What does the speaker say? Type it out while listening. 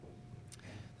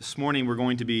This morning we're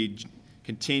going to be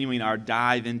continuing our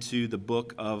dive into the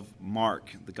book of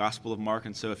Mark, the Gospel of Mark.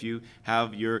 And so if you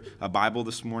have your Bible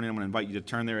this morning, I'm going to invite you to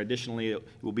turn there. Additionally, it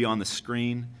will be on the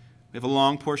screen. We have a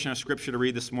long portion of Scripture to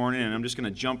read this morning, and I'm just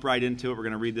going to jump right into it. We're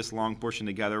going to read this long portion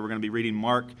together. We're going to be reading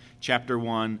Mark chapter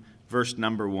 1, verse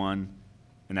number 1,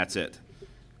 and that's it.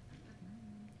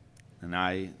 And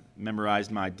I memorized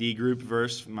my D group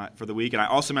verse for the week, and I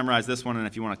also memorized this one, and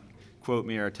if you want to quote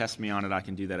me or test me on it, I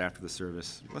can do that after the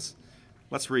service.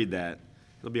 Let's read that.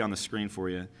 It'll be on the screen for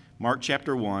you. Mark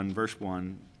chapter 1, verse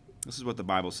 1. This is what the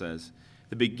Bible says.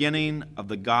 The beginning of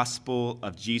the gospel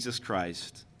of Jesus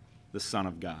Christ, the Son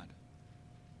of God.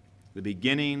 The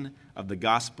beginning of the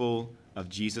gospel of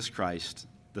Jesus Christ,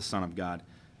 the Son of God. I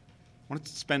want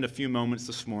to spend a few moments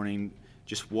this morning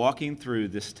just walking through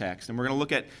this text. And we're going to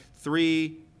look at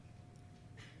three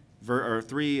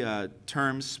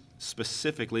terms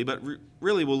specifically, but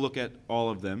really we'll look at all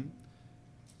of them.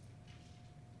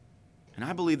 And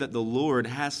I believe that the Lord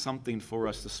has something for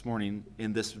us this morning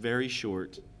in this very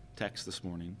short text this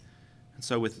morning. And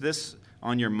so with this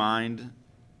on your mind,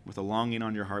 with a longing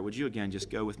on your heart, would you again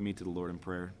just go with me to the Lord in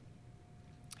prayer?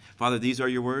 Father, these are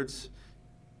your words.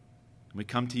 And we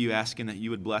come to you asking that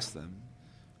you would bless them,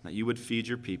 that you would feed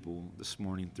your people this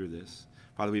morning through this.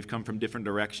 Father, we've come from different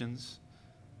directions.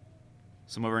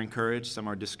 Some are encouraged, some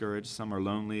are discouraged, some are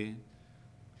lonely,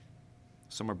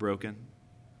 some are broken.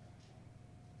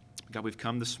 God, we've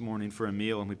come this morning for a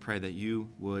meal, and we pray that you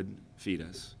would feed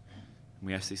us. And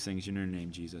we ask these things in your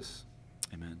name, Jesus.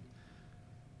 Amen.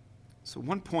 So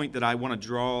one point that I want to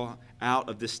draw out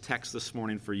of this text this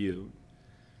morning for you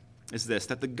is this,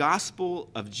 that the gospel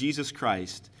of Jesus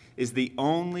Christ is the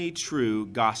only true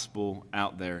gospel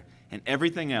out there, and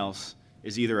everything else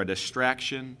is either a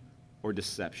distraction or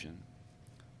deception.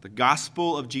 The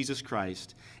gospel of Jesus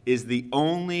Christ is the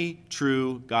only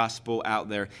true gospel out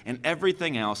there, and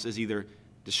everything else is either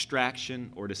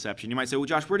distraction or deception. You might say, well,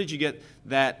 Josh, where did you get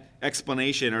that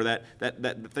explanation or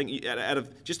that thing out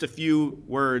of just a few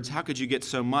words? How could you get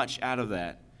so much out of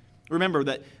that? Remember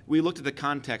that we looked at the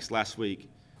context last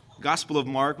week. The Gospel of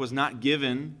Mark was not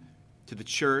given to the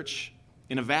church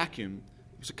in a vacuum.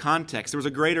 There was a context. There was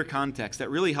a greater context that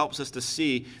really helps us to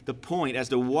see the point as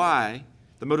to why,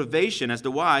 the motivation as to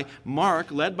why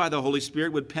Mark, led by the Holy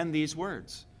Spirit, would pen these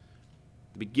words.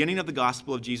 The beginning of the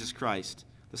gospel of Jesus Christ,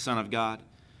 the Son of God.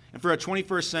 And for a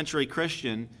 21st century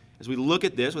Christian, as we look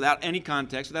at this without any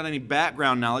context, without any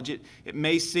background knowledge, it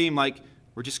may seem like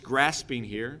we're just grasping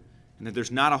here and that there's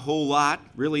not a whole lot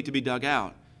really to be dug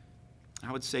out.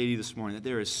 I would say to you this morning that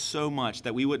there is so much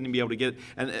that we wouldn't be able to get,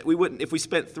 and we wouldn't, if we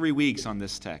spent 3 weeks on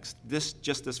this text,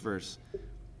 just this verse,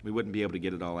 we wouldn't be able to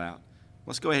get it all out.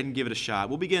 Let's go ahead and give it a shot.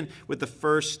 We'll begin with the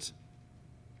first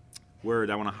word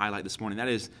I want to highlight this morning. That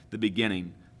is the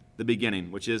beginning. The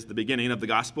beginning, which is the beginning of the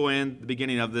gospel and the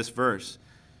beginning of this verse.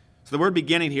 So the word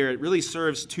beginning here, it really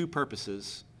serves two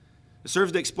purposes. It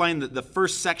serves to explain the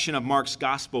first section of Mark's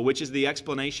gospel, which is the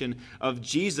explanation of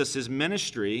Jesus'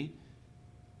 ministry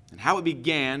and how it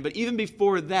began, but even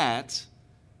before that,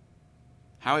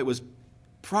 how it was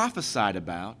prophesied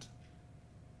about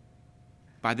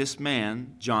by this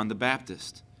man, John the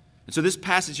Baptist. And so this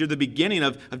passage here, the beginning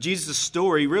of Jesus'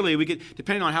 story, really, we could,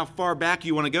 depending on how far back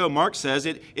you want to go, Mark says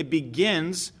it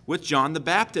begins with John the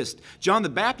Baptist. John the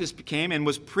Baptist became and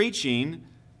was preaching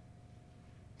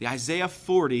the Isaiah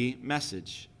 40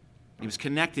 message. He was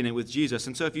connecting it with Jesus.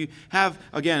 And so if you have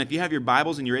your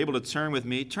Bibles and you're able to turn with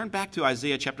me, turn back to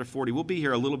Isaiah chapter 40. We'll be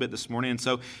here a little bit this morning, and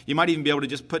so you might even be able to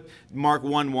just put Mark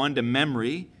 1:1 to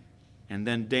memory, and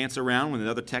then dance around with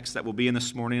the other text that will be in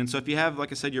this morning. And so if you have,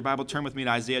 like I said, your Bible, turn with me to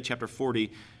Isaiah chapter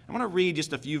 40. I want to read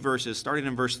just a few verses, starting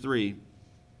in verse 3.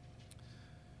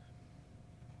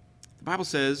 The Bible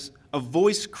says, "A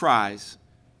voice cries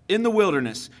in the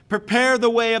wilderness, 'Prepare the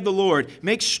way of the Lord.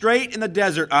 Make straight in the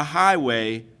desert a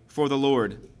highway for the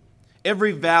Lord.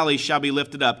 Every valley shall be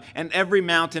lifted up, and every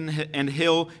mountain and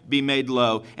hill be made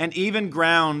low, and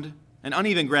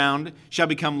uneven ground shall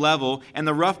become level, and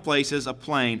the rough places a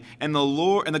plain. And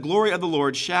the glory of the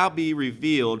Lord shall be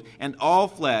revealed, and all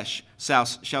flesh shall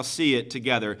see it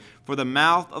together. For the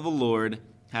mouth of the Lord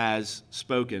has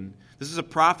spoken." This is a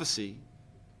prophecy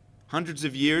hundreds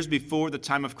of years before the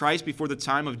time of Christ, before the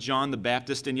time of John the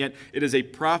Baptist, and yet it is a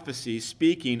prophecy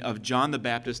speaking of John the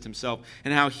Baptist himself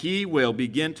and how he will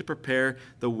begin to prepare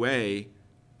the way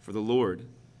for the Lord.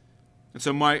 And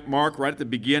so Mark, right at the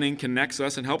beginning, connects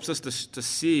us and helps us to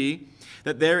see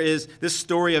that this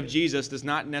story of Jesus does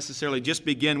not necessarily just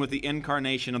begin with the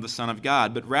incarnation of the Son of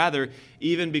God, but rather,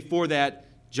 even before that,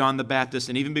 John the Baptist,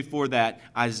 and even before that,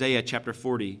 Isaiah chapter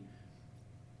 40.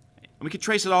 And we could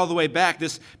trace it all the way back,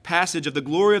 this passage of the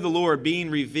glory of the Lord being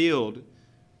revealed.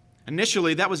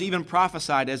 Initially, that was even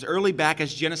prophesied as early back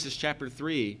as Genesis chapter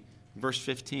 3, verse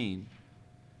 15.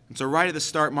 And so right at the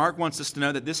start, Mark wants us to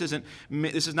know that this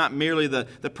is not merely the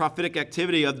prophetic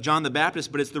activity of John the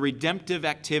Baptist, but it's the redemptive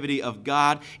activity of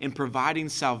God in providing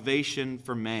salvation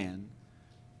for man.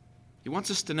 He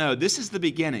wants us to know this is the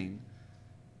beginning.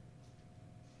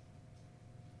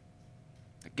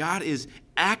 That God is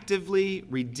actively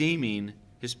redeeming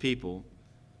his people.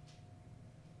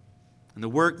 And the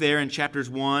work there in chapters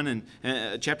 1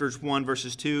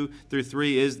 verses 2 through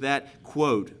 3 is that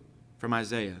quote from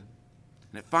Isaiah.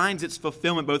 And it finds its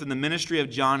fulfillment both in the ministry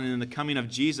of John and in the coming of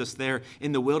Jesus there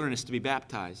in the wilderness to be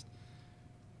baptized.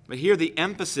 But here the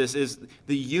emphasis is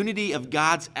the unity of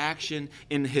God's action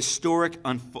in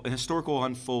historical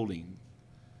unfolding.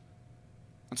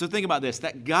 And so think about this,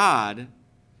 that God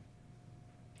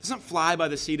doesn't fly by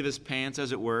the seat of his pants,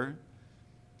 as it were,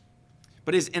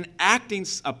 but is enacting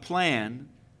a plan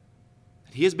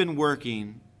that he has been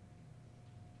working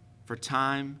for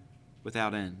time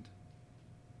without end.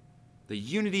 The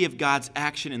unity of God's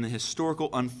action in the historical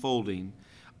unfolding.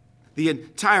 The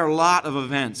entire lot of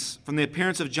events, from the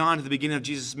appearance of John to the beginning of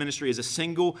Jesus' ministry, is a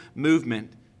single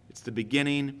movement. It's the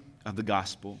beginning of the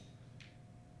gospel.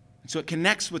 And so it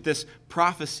connects with this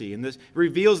prophecy, and this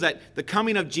reveals that the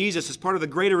coming of Jesus is part of the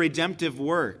greater redemptive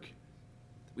work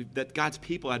that God's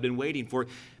people had been waiting for.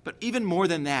 But even more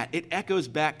than that, it echoes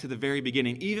back to the very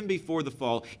beginning, even before the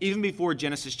fall, even before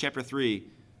Genesis chapter 3.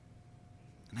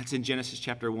 And that's in Genesis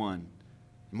chapter 1.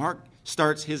 Mark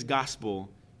starts his gospel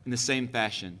in the same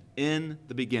fashion. In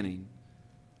the beginning.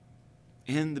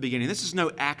 In the beginning. This is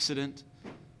no accident.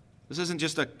 This isn't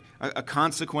just a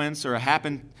consequence or a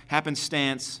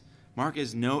happenstance. Mark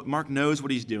knows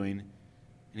what he's doing,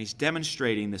 and he's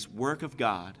demonstrating this work of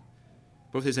God,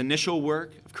 both his initial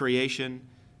work of creation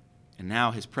and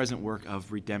now his present work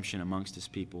of redemption amongst his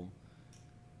people.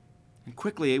 And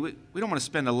quickly, we don't want to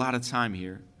spend a lot of time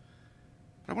here,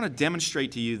 but I want to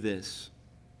demonstrate to you this,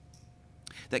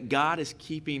 that God is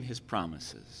keeping his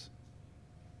promises.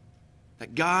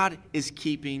 That God is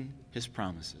keeping his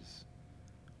promises.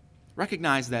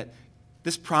 Recognize that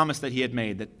this promise that he had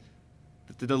made, that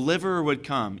the deliverer would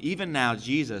come, even now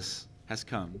Jesus has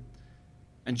come.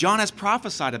 And John has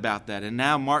prophesied about that, and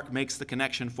now Mark makes the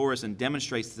connection for us and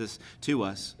demonstrates this to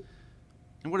us.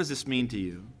 And what does this mean to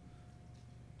you?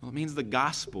 Well, it means the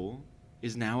gospel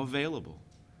is now available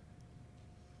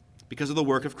because of the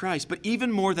work of Christ. But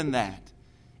even more than that,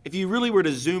 if you really were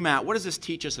to zoom out, what does this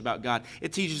teach us about God?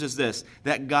 It teaches us this,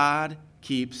 that God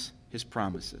keeps his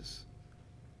promises.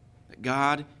 That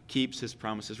God keeps his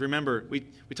promises. Remember, we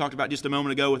talked about just a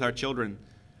moment ago with our children,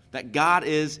 that God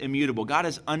is immutable. God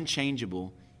is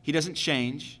unchangeable. He doesn't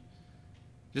change.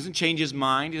 He doesn't change his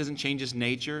mind. He doesn't change his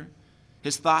nature.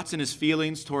 His thoughts and his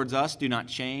feelings towards us do not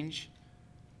change.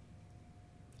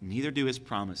 Neither do his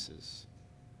promises.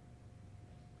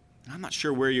 I'm not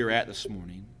sure where you're at this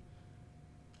morning,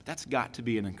 but that's got to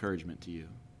be an encouragement to you.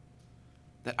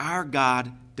 That our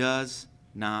God does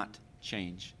not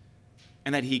change,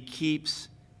 and that he keeps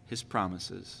his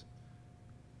promises.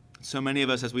 So many of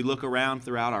us, as we look around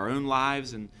throughout our own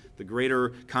lives and the greater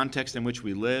context in which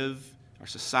we live, our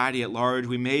society at large,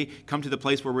 we may come to the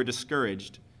place where we're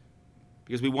discouraged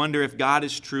because we wonder if God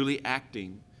is truly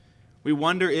acting. We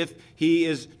wonder if he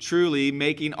is truly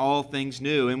making all things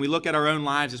new. And we look at our own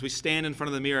lives as we stand in front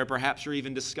of the mirror. Perhaps you're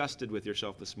even disgusted with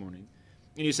yourself this morning.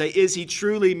 And you say, is he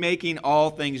truly making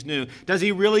all things new? Does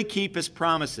he really keep his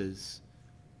promises?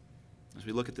 As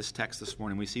we look at this text this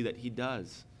morning, we see that he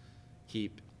does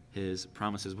keep his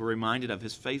promises. We're reminded of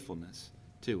his faithfulness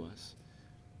to us.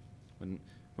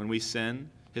 When we sin,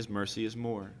 his mercy is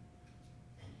more.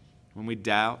 When we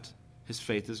doubt, his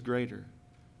faith is greater.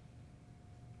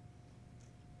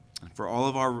 And for all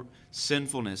of our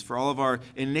sinfulness, for all of our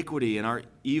iniquity and our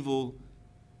evilness,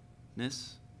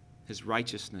 his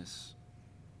righteousness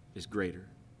is greater.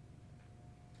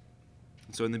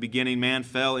 And so in the beginning, man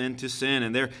fell into sin,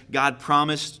 and there God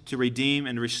promised to redeem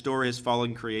and restore his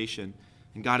fallen creation.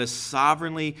 And God is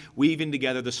sovereignly weaving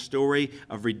together the story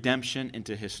of redemption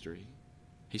into history.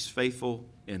 He's faithful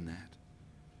in that.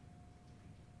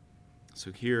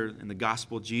 So here in the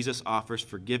gospel, Jesus offers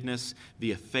forgiveness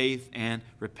via faith and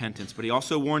repentance. But he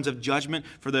also warns of judgment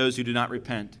for those who do not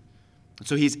repent. And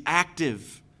so he's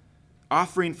active,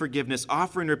 offering forgiveness,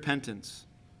 offering repentance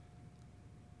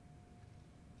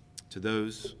to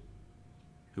those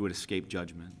who would escape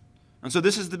judgment. And so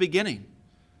this is the beginning.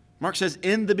 Mark says,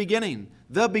 in the beginning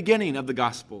of the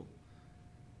gospel.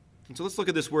 And so let's look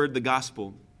at this word, the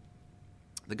gospel.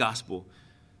 The gospel.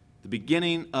 The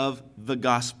beginning of the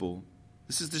gospel.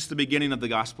 This is just the beginning of the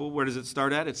gospel. Where does it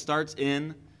start at? It starts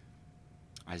in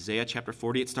Isaiah chapter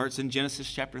 40. It starts in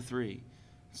Genesis chapter 3. It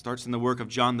starts in the work of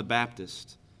John the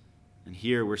Baptist. And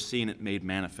here we're seeing it made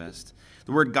manifest.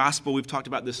 The word gospel, we've talked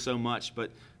about this so much,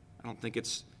 but I don't think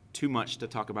it's too much to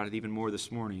talk about it even more this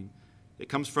morning. It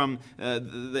comes from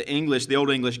the Old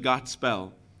English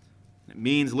gospel. It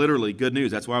means literally good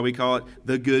news. That's why we call it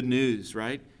the good news,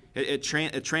 right? It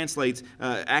translates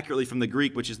accurately from the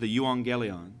Greek, which is the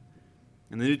euangelion.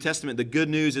 In the New Testament, the good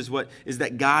news is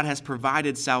that God has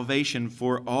provided salvation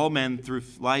for all men through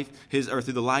through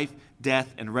the life,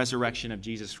 death, and resurrection of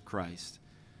Jesus Christ.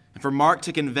 And for Mark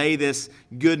to convey this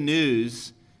good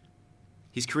news,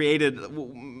 he's created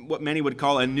what many would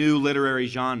call a new literary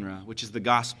genre, which is the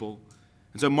gospel.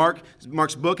 And so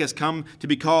Mark's book has come to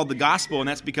be called the gospel, and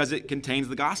that's because it contains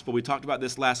the gospel. We talked about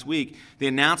this last week, the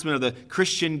announcement of the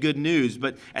Christian good news.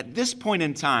 But at this point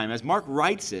in time, as Mark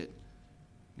writes it,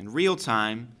 in real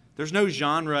time, there's no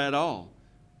genre at all.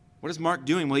 What is Mark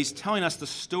doing? Well, he's telling us the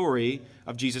story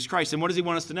of Jesus Christ. And what does he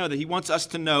want us to know? That he wants us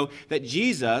to know that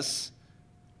Jesus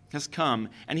has come,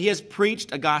 and he has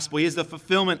preached a gospel. He is the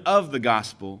fulfillment of the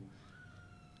gospel,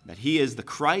 that he is the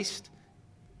Christ,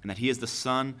 and that he is the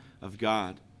Son of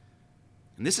God.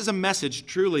 And this is a message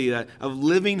truly of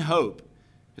living hope.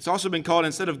 It's also been called,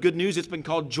 instead of good news, it's been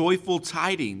called joyful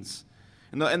tidings.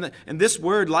 And this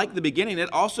word, like the beginning,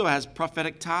 it also has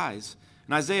prophetic ties.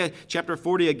 In Isaiah chapter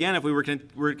 40, again, if we were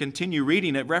to continue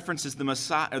reading, it references the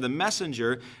Messiah, or the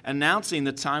messenger, announcing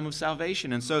the time of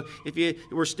salvation. And so if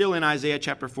we're still in Isaiah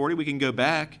chapter 40, we can go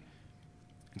back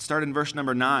and start in verse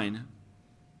number 9.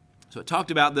 So it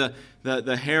talked about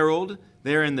the herald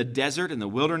there in the desert, in the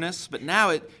wilderness, but now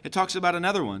it talks about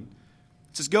another one.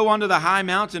 It says, "Go unto the high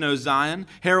mountain, O Zion,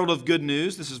 herald of good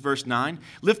news." This is verse 9.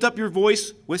 "Lift up your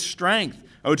voice with strength,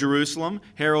 O Jerusalem,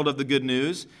 herald of the good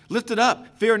news. Lift it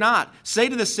up, fear not. Say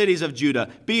to the cities of Judah,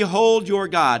 behold your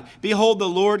God. Behold, the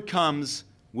Lord comes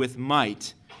with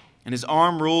might, and his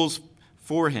arm rules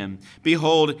for him.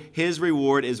 Behold, his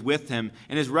reward is with him,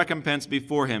 and his recompense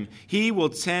before him. He will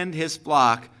tend his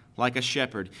flock like a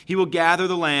shepherd. He will gather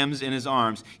the lambs in his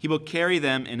arms. He will carry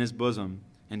them in his bosom,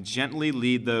 and gently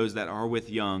lead those that are with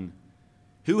young.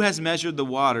 Who has measured the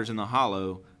waters in the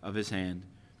hollow of his hand?"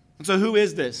 And so who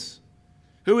is this?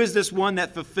 Who is this one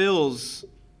that fulfills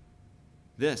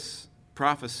this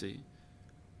prophecy?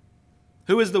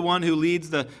 Who is the one who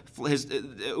leads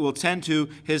will tend to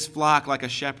his flock like a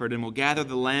shepherd, and will gather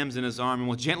the lambs in his arm, and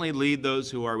will gently lead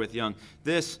those who are with young?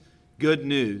 This good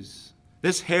news,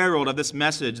 this herald of this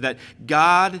message that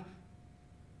God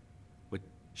would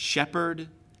shepherd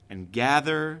and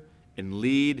gather and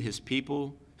lead his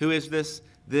people. Who is this?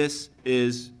 This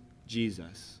is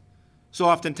Jesus. So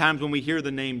oftentimes when we hear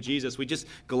the name Jesus, we just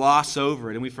gloss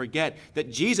over it and we forget that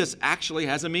Jesus actually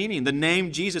has a meaning. The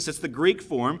name Jesus, it's the Greek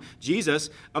form, Jesus,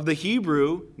 of the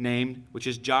Hebrew name, which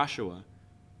is Joshua.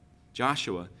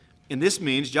 Joshua. And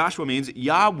Joshua means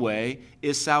Yahweh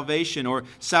is salvation, or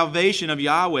salvation of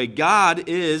Yahweh. God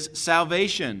is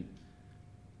salvation.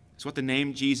 That's what the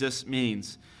name Jesus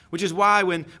means. Which is why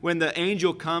when the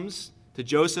angel comes to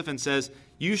Joseph and says,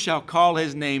 "You shall call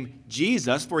his name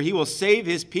Jesus, for he will save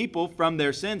his people from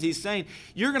their sins," he's saying,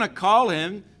 you're going to call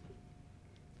him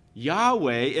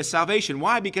Yahweh is salvation.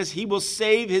 Why? Because he will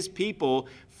save his people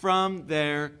from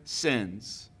their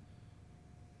sins.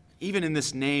 Even in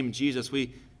this name, Jesus,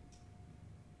 we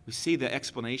see the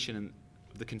explanation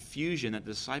of the confusion that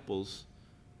the disciples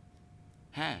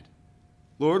had.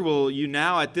 "Lord, will you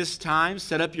now at this time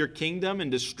set up your kingdom and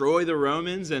destroy the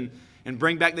Romans and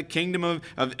bring back the kingdom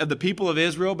of the people of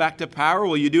Israel back to power?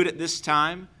 Will you do it at this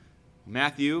time?"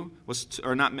 Matthew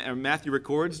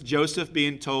records Joseph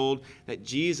being told that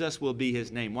Jesus will be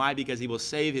his name. Why? Because he will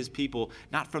save his people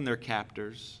not from their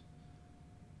captors,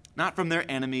 not from their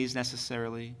enemies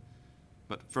necessarily,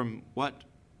 but from what?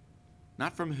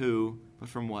 Not from who, but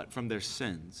from what? From their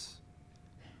sins.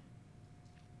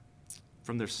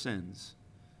 From their sins.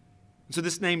 So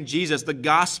this name Jesus, the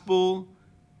gospel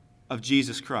of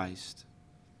Jesus Christ.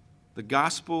 The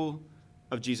gospel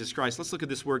of Jesus Christ. Let's look at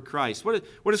this word Christ. What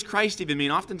does Christ even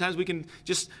mean? Oftentimes we can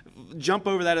just jump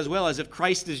over that as well, as if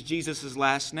Christ is Jesus'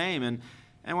 last name. And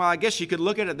while I guess you could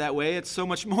look at it that way, it's so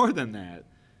much more than that.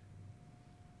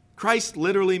 Christ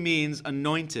literally means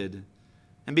anointed.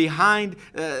 And behind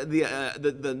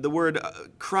the word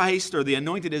Christ, or the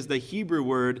anointed, is the Hebrew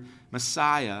word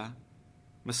Messiah.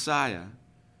 Messiah.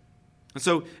 And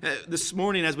so this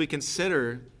morning, as we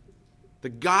consider the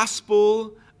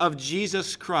gospel of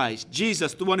Jesus Christ,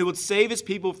 Jesus, the one who would save his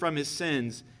people from his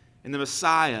sins, and the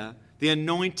Messiah, the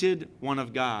anointed one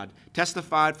of God,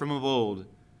 testified from of old,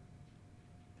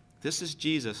 This is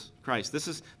Jesus Christ. This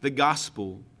is the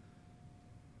gospel.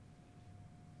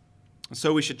 And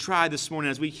so we should try this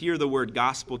morning as we hear the word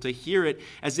gospel to hear it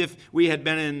as if we had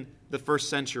been in the first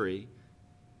century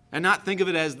and not think of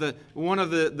it as one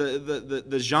of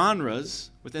the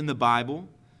genres within the Bible,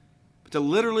 but to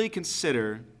literally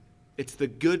consider it's the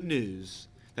good news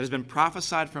that has been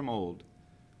prophesied from old,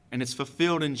 and it's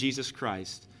fulfilled in Jesus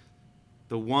Christ,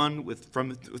 the one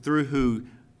through who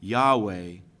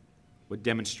Yahweh would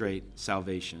demonstrate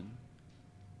salvation.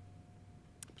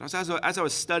 But as I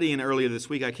was studying earlier this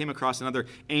week, I came across another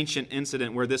ancient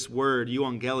incident where this word,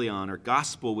 euangelion, or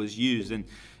gospel, was used. And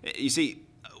you see,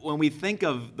 when we think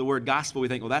of the word gospel, we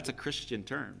think, well, that's a Christian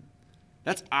term.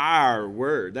 That's our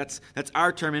word. That's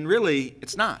our term. And really,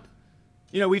 it's not.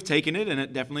 We've taken it, and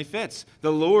it definitely fits.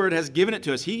 The Lord has given it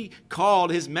to us. He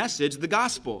called his message the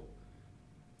gospel.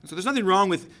 So there's nothing wrong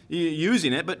with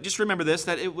using it, but just remember this,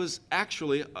 that it was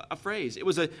actually a phrase. It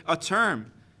was a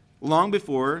term long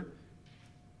before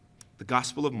the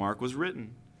Gospel of Mark was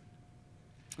written.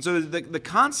 So the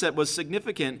concept was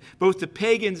significant both to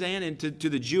pagans and to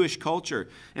the Jewish culture.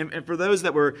 And for those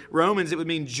that were Romans, it would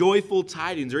mean joyful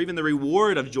tidings, or even the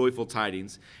reward of joyful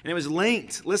tidings. And it was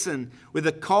linked, listen, with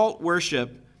the cult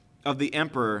worship of the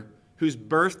emperor, whose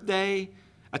birthday,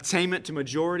 attainment to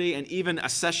majority, and even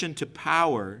accession to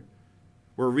power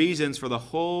were reasons for the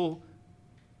whole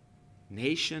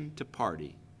nation to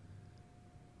party.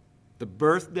 The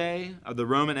birthday of the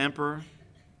Roman emperor,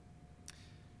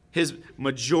 his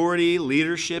majority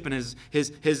leadership, and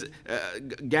his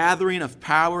gathering of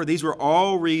power, these were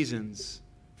all reasons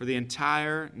for the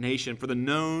entire nation, for the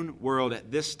known world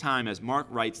at this time, as Mark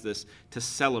writes this, to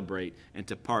celebrate and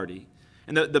to party.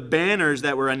 And the banners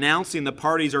that were announcing the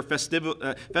parties or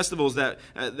festivals that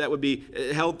would be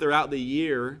held throughout the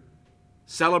year,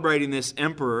 celebrating this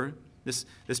emperor, this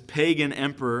pagan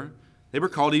emperor, they were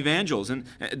called evangels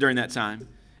during that time.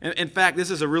 In fact,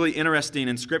 this is a really interesting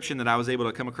inscription that I was able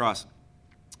to come across.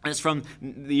 And it's from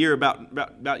the year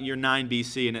about year 9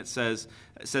 BC, and it says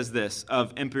this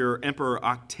of Emperor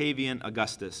Octavian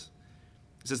Augustus.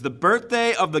 It says, "The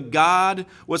birthday of the God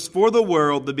was for the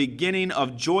world the beginning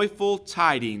of joyful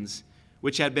tidings,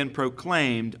 which had been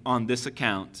proclaimed on this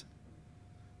account."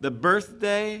 The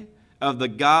birthday of the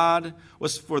God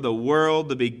was for the world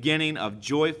the beginning of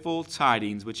joyful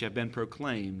tidings, which have been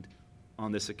proclaimed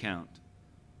on this account.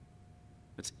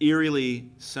 It's eerily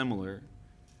similar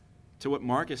to what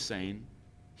Mark is saying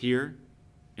here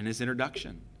in his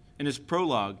introduction, in his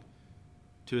prologue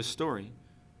to his story.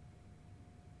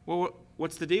 Well,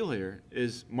 what's the deal here?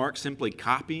 Is Mark simply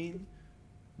copying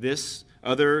this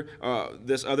other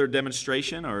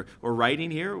demonstration or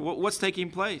writing here? What's taking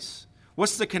place?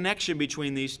 What's the connection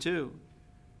between these two?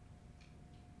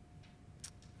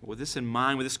 With this in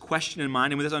mind, with this question in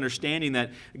mind, and with this understanding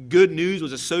that good news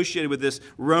was associated with this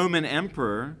Roman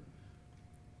emperor,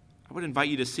 I would invite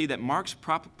you to see that Mark's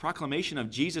proclamation of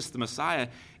Jesus the Messiah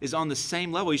is on the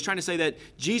same level. He's trying to say that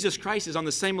Jesus Christ is on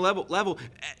the same level,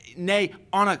 nay,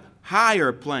 on a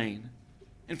higher plane.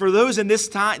 And for those in this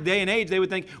day and age, they would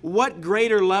think, what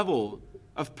greater level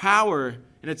of power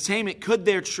and attainment could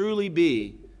there truly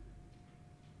be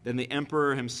than the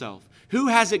emperor himself? Who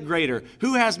has it greater?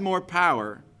 Who has more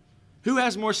power? Who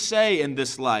has more say in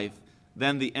this life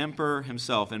than the emperor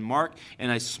himself? And Mark,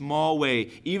 in a small way,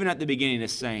 even at the beginning,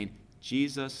 is saying,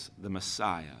 Jesus the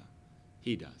Messiah,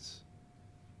 he does.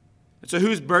 And so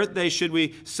whose birthday should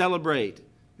we celebrate?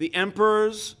 The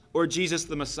emperor's or Jesus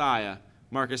the Messiah?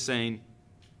 Mark is saying,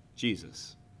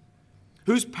 Jesus.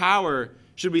 Whose power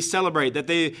should we celebrate that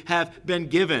they have been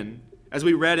given? As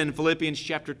we read in Philippians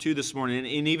chapter 2 this morning,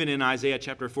 and even in Isaiah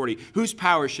chapter 40, whose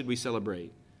power should we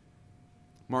celebrate?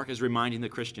 Mark is reminding the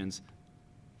Christians,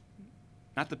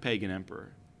 not the pagan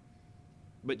emperor,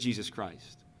 but Jesus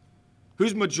Christ.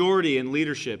 Whose majority and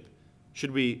leadership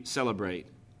should we celebrate?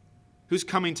 Who's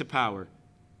coming to power?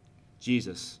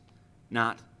 Jesus,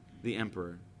 not the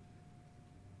emperor.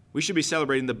 We should be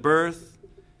celebrating the birth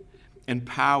and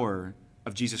power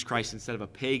of Jesus Christ instead of a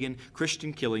pagan,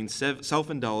 Christian-killing,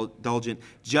 self-indulgent,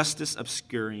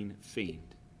 justice-obscuring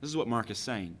fiend. This is what Mark is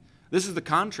saying. This is the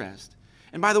contrast.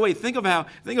 And by the way, think of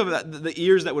the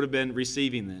ears that would have been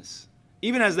receiving this.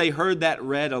 Even as they heard that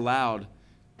read aloud,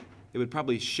 they would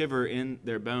probably shiver in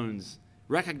their bones,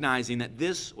 recognizing that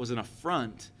this was an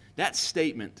affront. That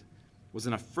statement was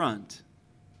an affront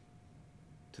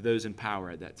to those in power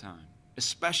at that time,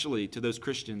 especially to those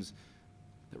Christians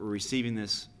that were receiving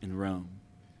this in Rome.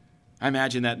 I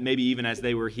imagine that maybe even as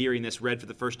they were hearing this read for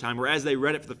the first time, or as they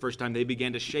read it for the first time, they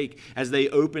began to shake as they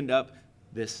opened up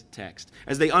this text.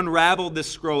 As they unraveled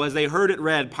this scroll, as they heard it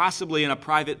read, possibly in a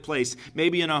private place,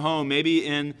 maybe in a home, maybe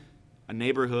in a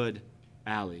neighborhood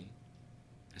alley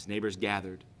as neighbors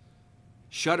gathered,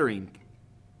 shuddering,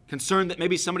 concerned that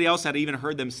maybe somebody else had even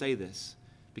heard them say this,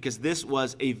 because this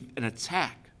was an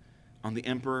attack on the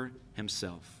emperor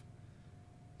himself.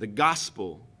 The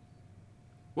gospel.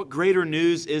 What greater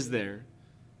news is there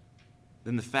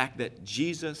than the fact that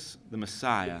Jesus, the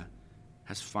Messiah,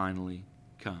 has finally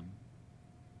come?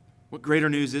 What greater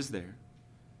news is there?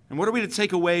 And what are we to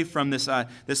take away from this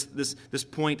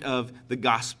point of the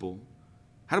gospel?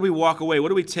 How do we walk away? What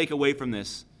do we take away from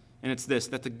this? And it's this,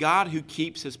 that the God who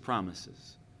keeps his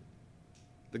promises,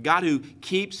 the God who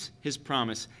keeps his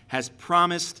promise, has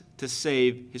promised to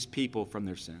save his people from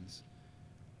their sins.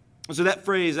 And so that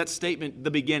phrase, that statement,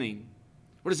 the beginning,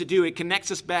 what does it do? It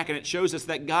connects us back and it shows us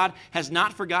that God has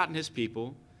not forgotten his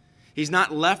people. He's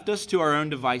not left us to our own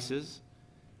devices.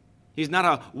 He's not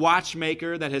a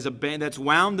watchmaker that's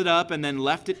wound it up and then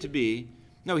left it to be.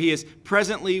 No, he is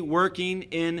presently working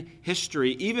in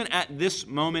history, even at this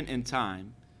moment in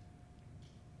time.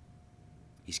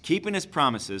 He's keeping his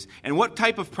promises. And what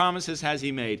type of promises has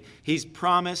he made? He's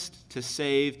promised to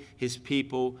save his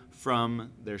people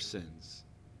from their sins.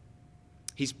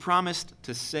 He's promised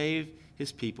to save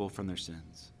his people from their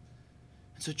sins.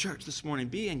 And so, church, this morning,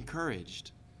 be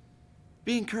encouraged.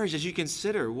 Be encouraged as you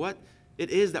consider what it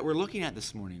is that we're looking at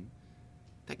this morning.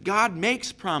 That God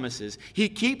makes promises. He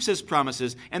keeps his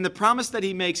promises. And the promise that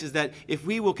he makes is that if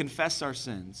we will confess our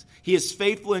sins, he is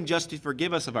faithful and just to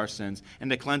forgive us of our sins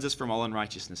and to cleanse us from all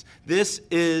unrighteousness. This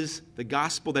is the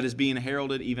gospel that is being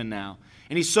heralded even now.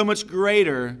 And he's so much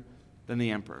greater than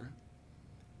the emperor.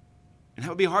 And that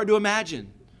would be hard to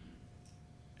imagine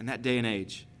in that day and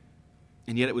age.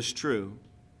 And yet it was true.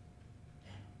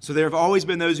 So there have always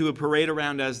been those who would parade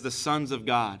around as the sons of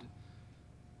God,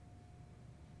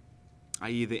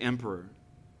 i.e. the emperor.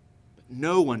 But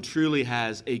no one truly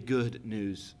has a good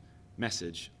news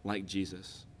message like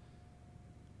Jesus.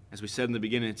 As we said in the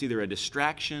beginning, it's either a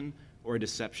distraction or a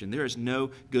deception. There is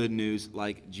no good news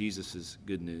like Jesus'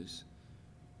 good news.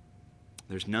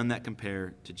 There's none that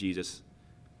compare to Jesus.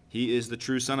 He is the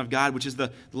true Son of God, which is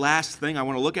the last thing I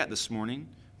want to look at this morning.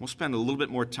 We'll spend a little bit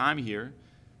more time here.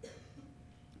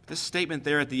 This statement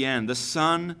there at the end, the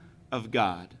Son of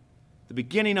God. The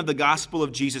beginning of the gospel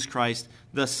of Jesus Christ,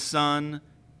 the Son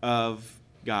of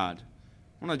God.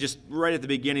 I want to just, right at the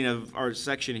beginning of our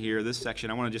section here, this section,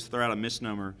 I want to just throw out a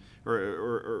misnomer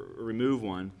or remove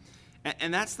one.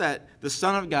 And that's that the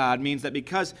Son of God means that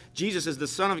because Jesus is the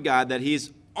Son of God, that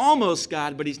he's almost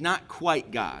God, but he's not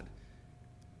quite God.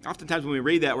 Oftentimes when we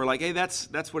read that, we're like, hey,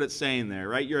 that's what it's saying there,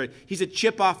 right? He's a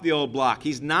chip off the old block.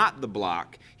 He's not the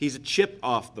block. He's a chip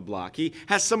off the block. He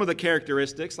has some of the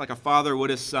characteristics, like a father would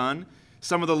his son,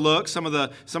 some of the looks, some of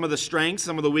the strengths,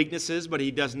 some of the weaknesses, but he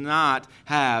does not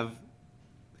have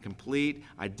the complete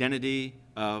identity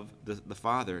of the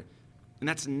Father. And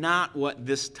that's not what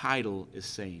this title is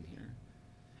saying here.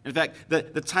 In fact,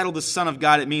 the title, the Son of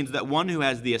God, it means that one who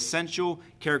has the essential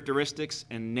characteristics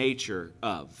and nature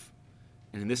of.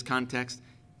 And in this context,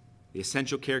 the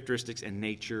essential characteristics and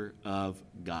nature of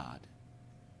God.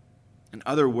 In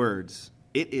other words,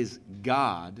 it is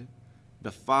God,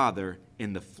 the Father,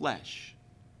 in the flesh.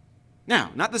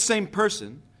 Now, not the same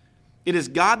person. It is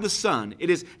God the Son. It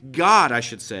is God, I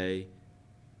should say,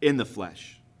 in the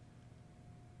flesh.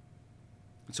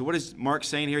 And so what is Mark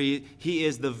saying here? He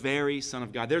is the very Son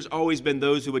of God. There's always been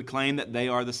those who would claim that they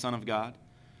are the Son of God,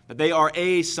 that they are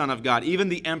a Son of God. Even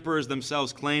the emperors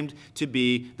themselves claimed to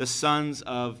be the sons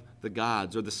of the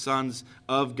gods or the sons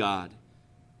of God.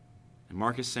 And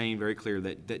Mark is saying very clear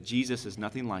that Jesus is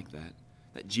nothing like that.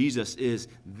 That Jesus is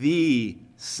the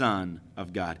Son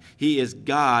of God. He is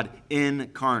God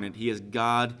incarnate. He is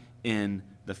God in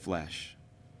the flesh.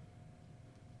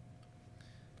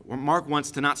 But Mark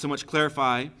wants to not so much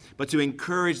clarify, but to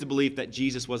encourage the belief that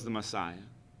Jesus was the Messiah.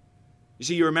 You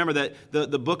see, you remember that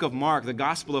the book of Mark, the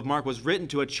Gospel of Mark, was written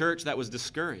to a church that was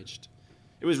discouraged.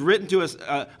 It was written to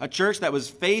a church that was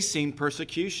facing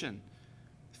persecution,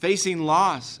 facing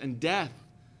loss and death.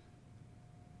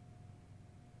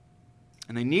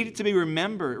 And they needed to be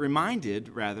reminded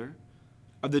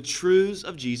of the truths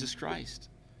of Jesus Christ.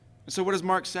 And so what does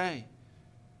Mark say?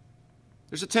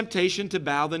 There's a temptation to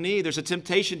bow the knee. There's a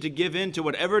temptation to give in to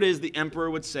whatever it is the emperor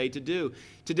would say to do,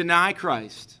 to deny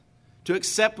Christ, to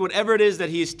accept whatever it is that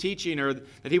he is teaching or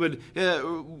that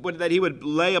he would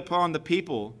lay upon the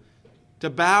people, to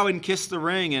bow and kiss the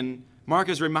ring. And Mark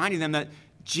is reminding them that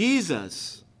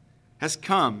Jesus has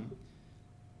come.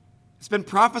 It's been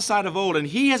prophesied of old, and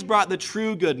he has brought the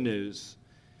true good news.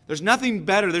 There's nothing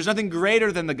better, there's nothing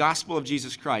greater than the gospel of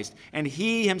Jesus Christ. And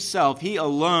he himself, he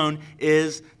alone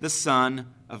is the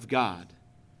Son of God.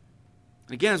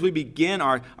 Again, as we begin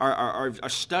our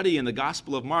study in the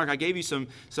Gospel of Mark, I gave you some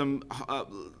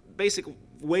basic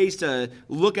ways to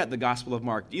look at the Gospel of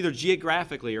Mark, either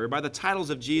geographically or by the titles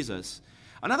of Jesus.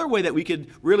 Another way that we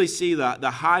could really see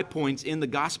the high points in the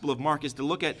Gospel of Mark is to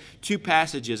look at two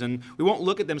passages, and we won't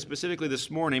look at them specifically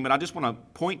this morning, but I just want to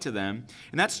point to them,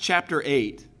 and that's chapter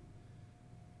 8.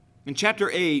 In chapter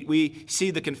 8, we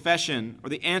see the confession or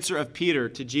the answer of Peter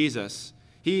to Jesus.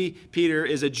 He, Peter,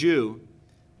 is a Jew,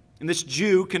 and this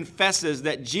Jew confesses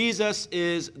that Jesus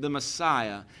is the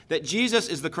Messiah, that Jesus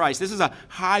is the Christ. This is a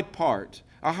high point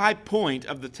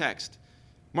of the text.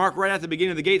 Mark, right at the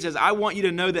beginning of the gate, says, I want you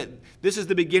to know that this is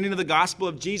the beginning of the gospel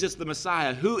of Jesus the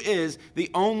Messiah, who is the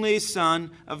only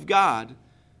Son of God.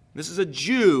 This is a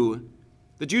Jew.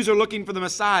 The Jews are looking for the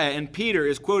Messiah, and Peter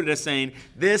is quoted as saying,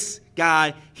 this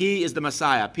guy, he is the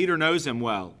Messiah. Peter knows him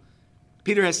well.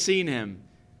 Peter has seen him.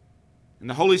 And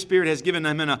the Holy Spirit has given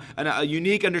him a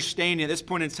unique understanding at this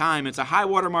point in time. It's a high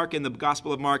water mark in the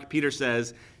Gospel of Mark. Peter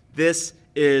says, this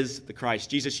is the Christ.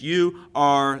 Jesus, you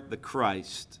are the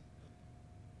Christ.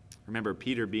 Remember,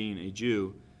 Peter being a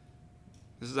Jew,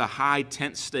 this is a high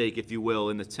tent stake, if you will,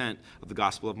 in the tent of the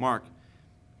Gospel of Mark.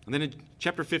 And then in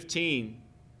chapter 15,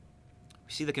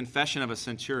 we see the confession of a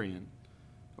centurion,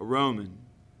 a Roman,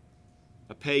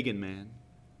 a pagan man.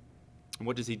 And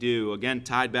what does he do? Again,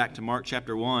 tied back to Mark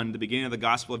chapter 1, the beginning of the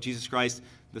Gospel of Jesus Christ,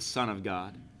 the Son of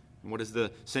God. And what does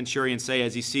the centurion say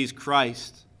as he sees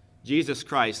Christ, Jesus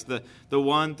Christ, the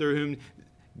one through whom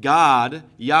God,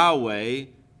 Yahweh,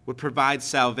 would provide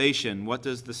salvation? What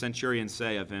does the centurion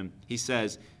say of him? He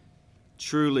says,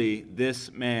 truly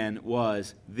this man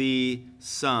was the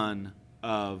Son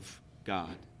of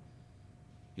God.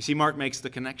 You see, Mark makes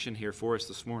the connection here for us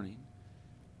this morning.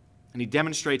 And he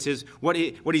demonstrates what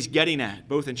he's getting at,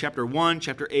 both in chapter 1,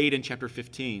 chapter 8, and chapter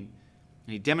 15.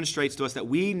 And he demonstrates to us that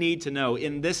we need to know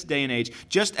in this day and age,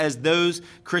 just as those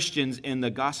Christians in the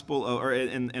gospel or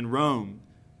in Rome,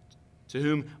 to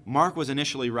whom Mark was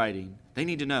initially writing, they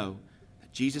need to know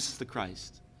that Jesus is the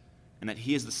Christ and that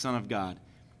he is the Son of God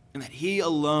and that he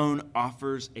alone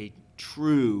offers a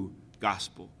true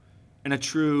gospel and a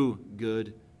true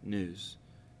good news.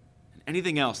 And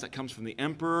anything else that comes from the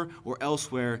emperor or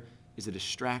elsewhere is a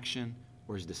distraction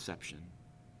or is deception.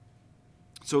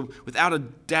 So without a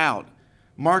doubt,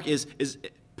 Mark is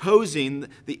posing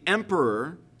the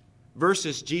emperor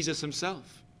versus Jesus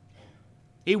himself.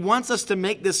 He wants us to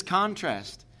make this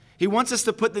contrast. He wants us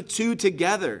to put the two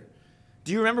together.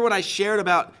 Do you remember what I shared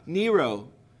about Nero,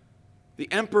 the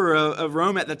emperor of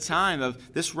Rome at the time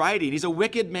of this writing? He's a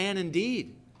wicked man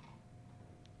indeed,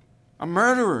 a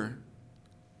murderer.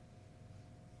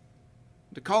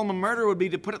 To call him a murderer would be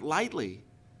to put it lightly.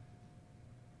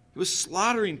 He was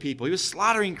slaughtering people. He was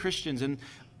slaughtering Christians in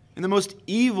the most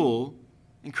evil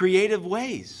and creative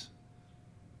ways.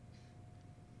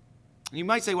 And you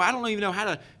might say, well, I don't even know how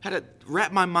to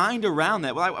wrap my mind around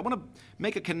that. Well, I want to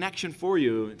make a connection for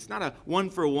you. It's not a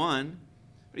one-for-one.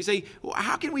 But you say, well,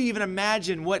 how can we even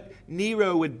imagine what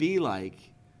Nero would be like?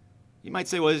 You might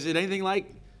say, well, is it anything like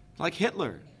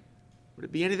Hitler? Would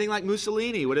it be anything like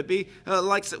Mussolini? Would it be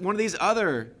like one of these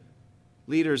other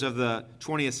leaders of the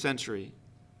 20th century?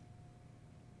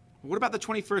 What about the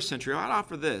 21st century? I'd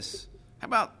offer this. How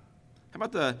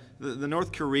about the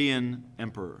North Korean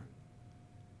emperor?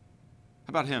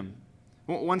 How about him?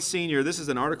 One senior, this is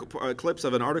an article, clips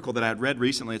of an article that I had read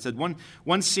recently. It said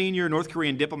one senior North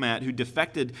Korean diplomat who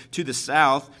defected to the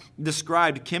South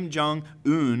described Kim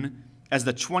Jong-un as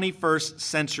the 21st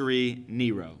century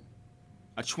Nero.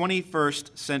 A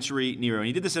 21st century Nero. And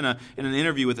he did this in an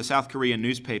interview with a South Korean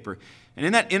newspaper. And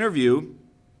in that interview,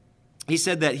 he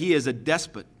said that he is a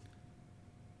despot.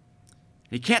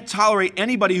 He can't tolerate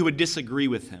anybody who would disagree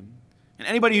with him. And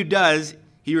anybody who does,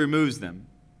 he removes them.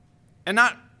 And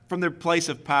not from their place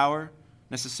of power,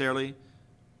 necessarily,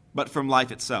 but from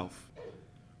life itself.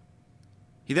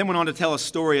 He then went on to tell a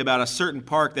story about a certain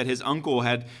park that his uncle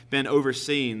had been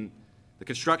overseeing. The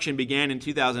construction began in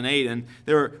 2008, and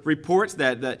there were reports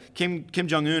that Kim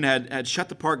Jong-un had shut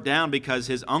the park down because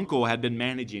his uncle had been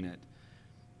managing it.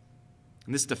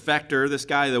 And this defector, this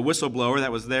guy, the whistleblower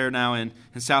that was there now in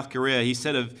South Korea, he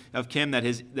said of Kim that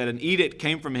an edict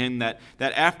came from him that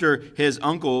after his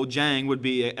uncle, Jang, would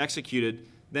be executed,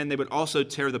 then they would also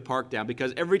tear the park down,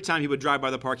 because every time he would drive by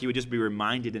the park, he would just be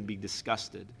reminded and be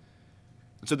disgusted.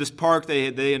 And so this park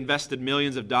they invested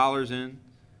millions of dollars in.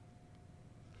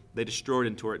 They destroyed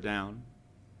and tore it down.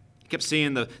 He kept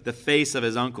seeing the face of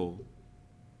his uncle.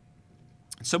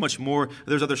 So much more.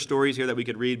 There's other stories here that we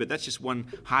could read, but that's just one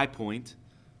high point,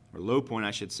 or low point,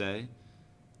 I should say.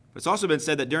 But it's also been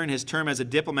said that during his term as a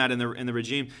diplomat in the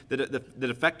regime, the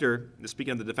defector,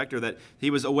 speaking of the defector, that he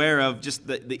was aware of just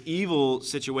the evil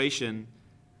situation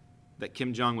that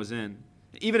Kim Jong was in.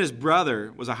 Even his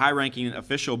brother was a high-ranking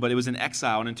official, but he was in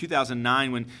exile. And in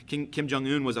 2009, when Kim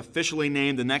Jong-un was officially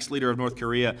named the next leader of North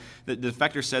Korea, the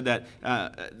defector said that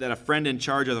a friend in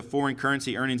charge of the foreign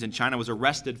currency earnings in China was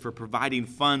arrested for providing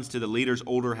funds to the leader's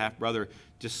older half-brother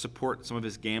to support some of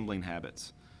his gambling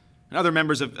habits. And other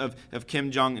members of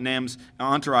Kim Jong-nam's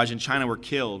entourage in China were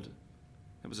killed.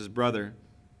 It was his brother.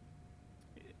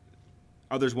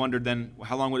 Others wondered then,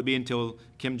 how long would it be until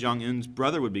Kim Jong-un's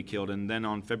brother would be killed? And then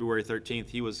on February 13th,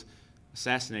 he was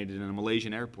assassinated in a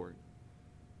Malaysian airport.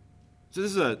 So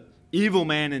this is an evil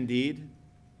man indeed.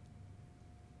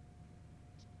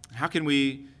 How can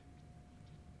we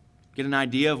get an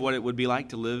idea of what it would be like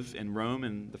to live in Rome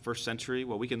in the first century?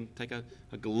 Well, we can take a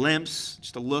glimpse,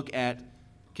 just a look at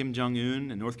Kim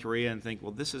Jong-un and North Korea and think,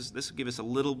 well, this will give us a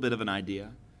little bit of an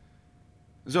idea.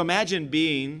 So imagine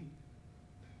being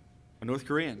a North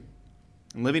Korean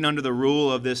and living under the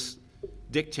rule of this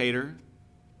dictator,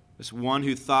 this one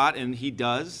who thought, and he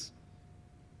does,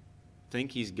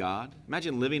 think he's God.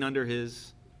 Imagine living under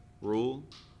his rule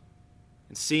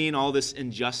and seeing all this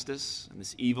injustice and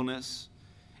this evilness.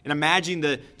 And imagine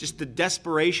just the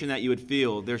desperation that you would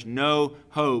feel. There's no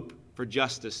hope for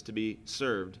justice to be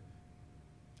served.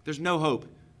 There's no hope.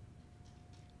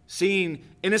 Seeing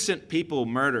innocent people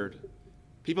murdered,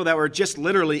 people that were just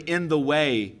literally in the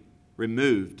way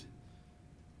removed,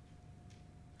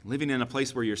 living in a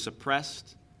place where you're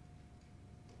suppressed,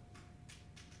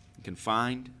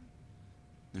 confined.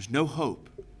 There's no hope.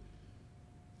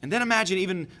 And then imagine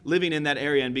even living in that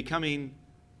area and becoming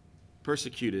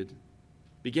persecuted,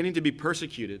 beginning to be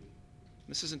persecuted.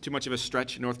 This isn't too much of a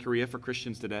stretch in North Korea for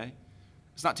Christians today.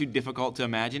 It's not too difficult to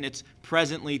imagine. It's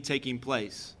presently taking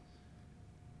place.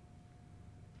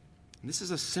 And this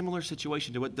is a similar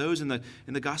situation to what those in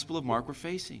the Gospel of Mark were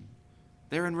facing.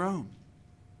 They're in Rome.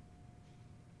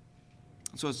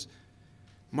 And so as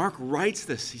Mark writes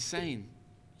this, he's saying,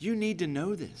 you need to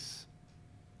know this.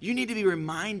 You need to be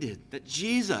reminded that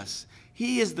Jesus,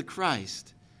 he is the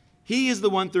Christ. He is the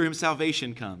one through whom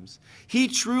salvation comes. He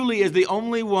truly is the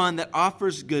only one that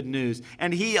offers good news.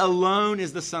 And he alone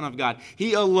is the Son of God.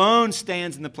 He alone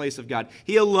stands in the place of God.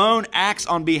 He alone acts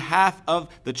on behalf of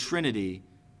the Trinity.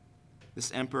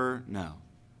 This emperor, no.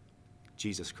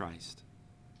 Jesus Christ.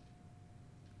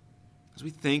 As we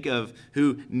think of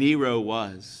who Nero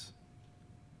was,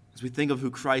 as we think of who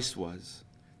Christ was,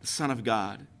 the Son of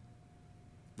God,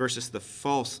 versus the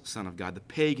false Son of God, the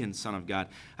pagan Son of God,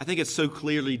 I think it's so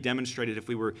clearly demonstrated if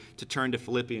we were to turn to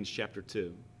Philippians chapter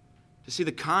 2, to see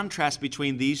the contrast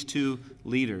between these two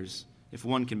leaders, if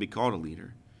one can be called a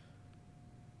leader.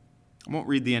 I won't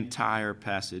read the entire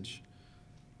passage.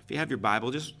 If you have your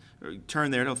Bible, just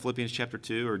turn there to Philippians chapter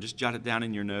 2, or just jot it down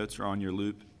in your notes or on your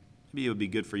loop. Maybe it would be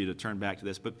good for you to turn back to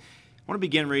this. But I want to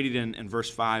begin reading in verse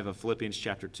 5 of Philippians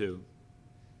chapter 2.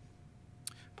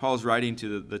 Paul's writing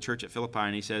to the church at Philippi,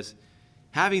 and he says,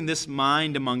 having this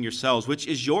mind among yourselves, which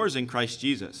is yours in Christ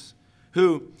Jesus,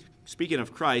 who, speaking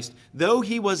of Christ, though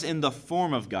he was in the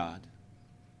form of God,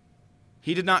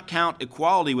 he did not count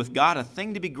equality with God a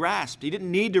thing to be grasped. He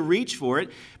didn't need to reach for it,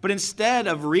 but instead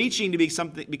of reaching to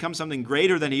become something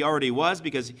greater than he already was,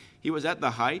 because he was at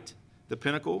the height, the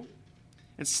pinnacle,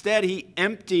 instead he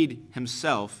emptied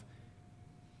himself,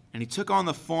 and he took on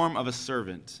the form of a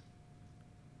servant.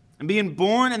 And being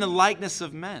born in the likeness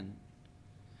of men,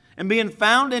 and being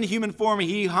found in human form,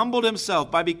 he humbled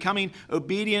himself by becoming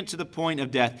obedient to the point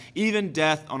of death, even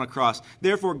death on a cross.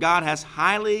 Therefore God has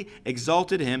highly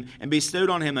exalted him and bestowed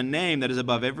on him a name that is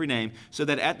above every name, so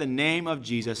that at the name of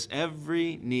Jesus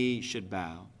every knee should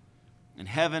bow, in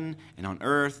heaven and on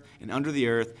earth and under the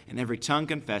earth, and every tongue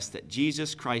confess that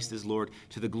Jesus Christ is Lord,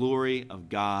 to the glory of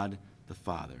God the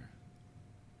Father.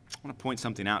 I want to point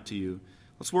something out to you.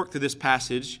 Let's work through this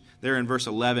passage there in verse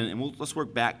 11, and let's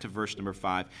work back to verse number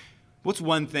 5. What's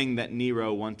one thing that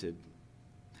Nero wanted?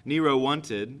 Nero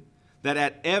wanted that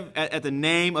at the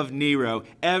name of Nero,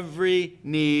 every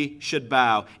knee should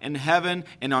bow, in heaven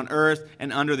and on earth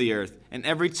and under the earth, and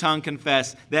every tongue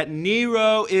confess that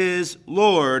Nero is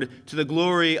Lord, to the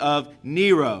glory of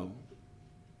Nero.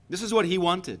 This is what he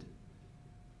wanted.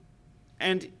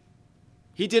 And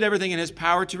he did everything in his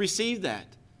power to receive that.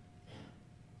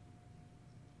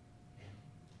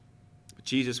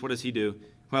 Jesus, what does he do?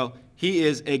 Well, he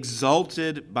is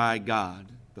exalted by God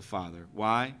the Father.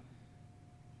 Why?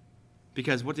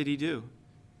 Because what did he do?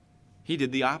 He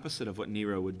did the opposite of what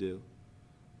Nero would do.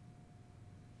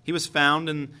 He was found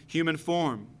in human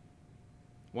form.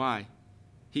 Why?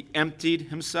 He emptied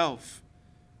himself.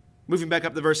 Moving back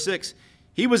up to verse 6,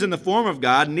 he was in the form of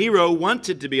God. Nero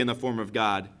wanted to be in the form of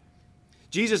God.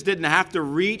 Jesus didn't have to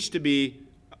reach to be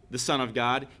the Son of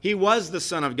God. He was the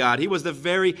Son of God. He was the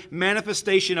very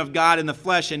manifestation of God in the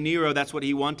flesh, and Nero, that's what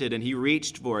he wanted, and he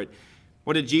reached for it.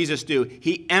 What did Jesus do?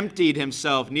 He emptied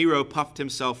himself. Nero puffed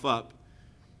himself up.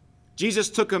 Jesus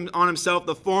took on himself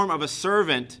the form of a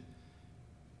servant,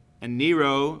 and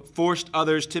Nero forced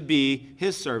others to be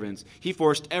his servants. He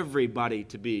forced everybody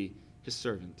to be his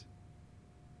servant.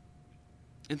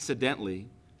 Incidentally,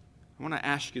 I want to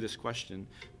ask you this question.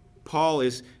 Paul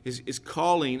is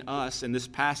calling us in this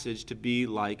passage to be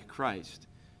like Christ.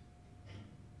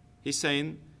 He's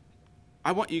saying,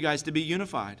 I want you guys to be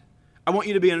unified. I want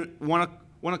you to be in one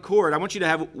accord. I want you to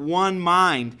have one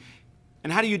mind.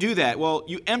 And how do you do that? Well,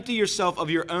 you empty yourself of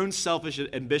your own selfish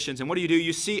ambitions. And what do?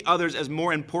 You see others as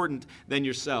more important than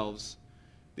yourselves.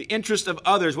 The interest of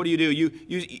others, what do?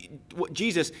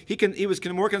 Jesus, he was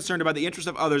more concerned about the interest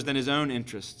of others than his own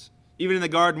interests. Even in the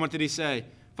garden, what did he say?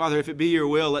 Father, if it be your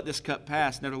will, let this cup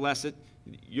pass. Nevertheless,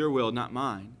 your will, not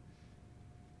mine.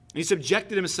 He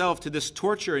subjected himself to this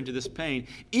torture and to this pain.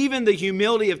 Even the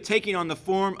humility of taking on the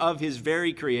form of his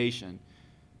very creation,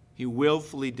 he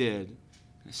willfully did.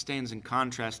 And it stands in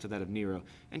contrast to that of Nero.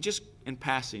 And just in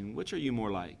passing, which are you more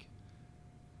like?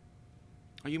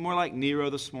 Are you more like Nero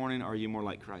this morning, or are you more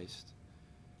like Christ?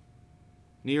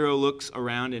 Nero looks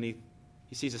around and he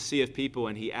sees a sea of people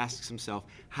and he asks himself,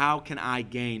 how can I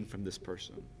gain from this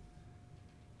person?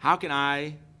 How can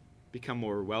I become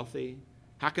more wealthy?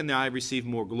 How can I receive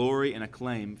more glory and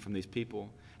acclaim from these people?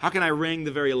 How can I wring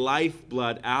the very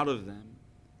lifeblood out of them?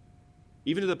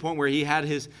 Even to the point where he had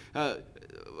his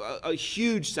a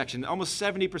huge section, almost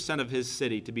 70% of his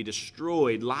city to be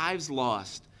destroyed, lives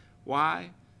lost. Why?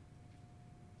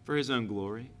 For his own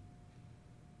glory.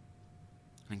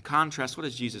 In contrast, what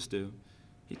does Jesus do?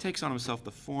 He takes on himself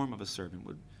the form of a servant.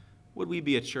 Would we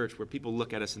be a church where people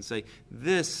look at us and say,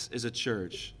 this is a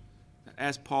church that,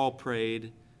 as Paul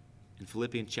prayed in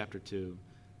Philippians chapter 2,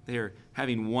 they are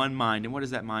having one mind. And what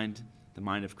is that mind? The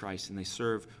mind of Christ. And they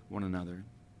serve one another.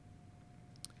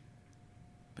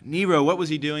 But Nero, what was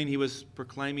he doing? He was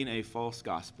proclaiming a false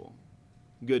gospel.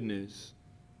 Good news.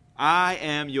 I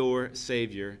am your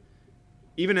Savior.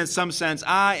 Even in some sense,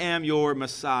 I am your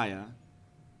Messiah.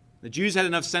 The Jews had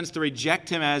enough sense to reject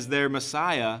him as their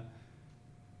Messiah,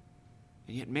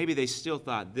 and yet maybe they still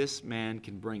thought, this man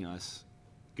can bring us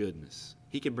goodness.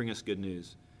 He can bring us good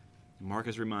news. And Mark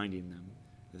is reminding them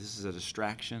that this is a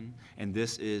distraction, and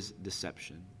this is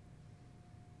deception.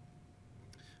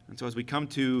 And so as we come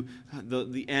to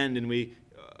the end and we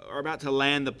are about to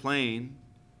land the plane,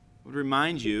 I would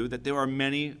remind you that there are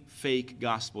many fake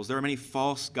gospels. There are many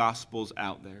false gospels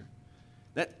out there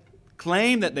that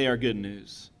claim that they are good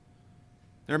news.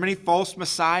 There are many false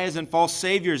messiahs and false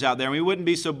saviors out there, and we wouldn't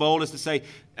be so bold as to say,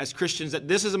 as Christians, that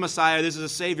this is a messiah, this is a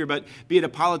savior, but be it a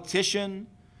politician,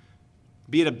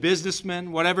 be it a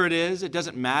businessman, whatever it is, it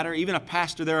doesn't matter. Even a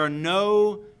pastor, there are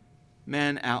no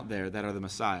men out there that are the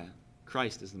Messiah.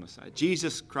 Christ is the Messiah.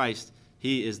 Jesus Christ,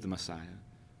 he is the Messiah.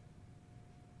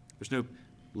 There's no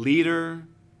leader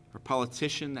or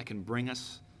politician that can bring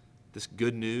us this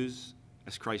good news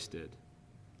as Christ did.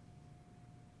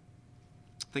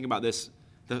 Think about this.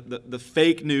 The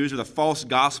fake news or the false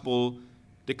gospel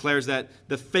declares that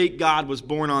the fake God was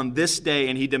born on this day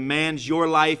and he demands your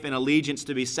life and allegiance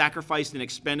to be sacrificed and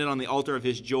expended on the altar of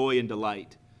his joy and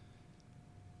delight.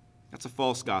 That's a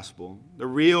false gospel. The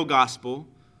real gospel,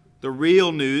 the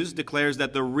real news, declares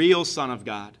that the real Son of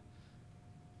God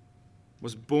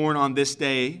was born on this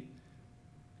day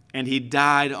and he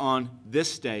died on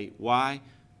this day. Why?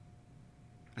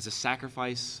 As a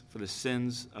sacrifice for the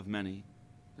sins of many.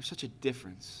 There's such a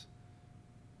difference.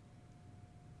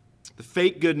 The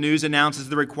fake good news announces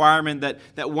the requirement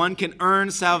that one can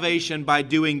earn salvation by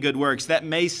doing good works. That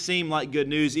may seem like good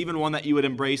news, even one that you would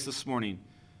embrace this morning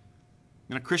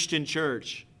in a Christian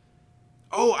church.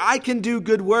 Oh, I can do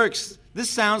good works. This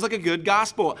sounds like a good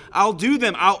gospel. I'll do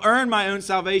them. I'll earn my own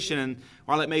salvation. And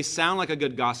while it may sound like a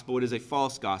good gospel, it is a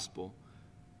false gospel.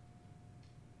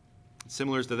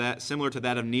 Similar to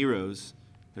that of Nero's.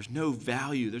 There's no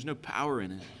value. There's no power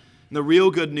in it. And the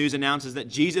real good news announces that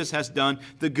Jesus has done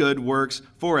the good works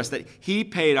for us, that he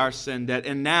paid our sin debt,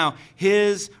 and now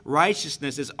his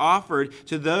righteousness is offered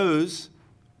to those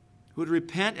who would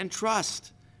repent and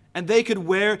trust, and they could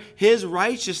wear his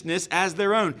righteousness as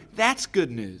their own. That's good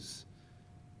news.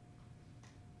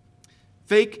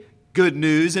 Fake good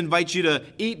news invites you to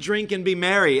eat, drink, and be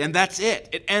merry, and that's it.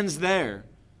 It ends there.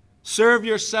 Serve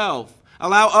yourself.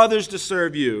 Allow others to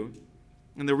serve you.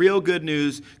 And the real good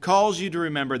news calls you to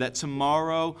remember that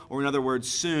tomorrow, or in other words,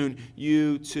 soon,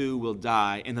 you too will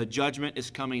die. And the judgment is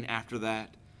coming after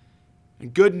that.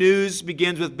 And good news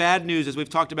begins with bad news, as we've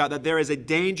talked about, that there is a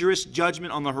dangerous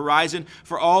judgment on the horizon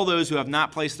for all those who have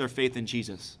not placed their faith in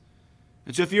Jesus.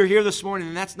 And so if you're here this morning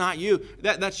and that's not you,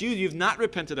 that's you. You've not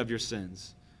repented of your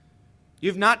sins.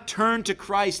 You've not turned to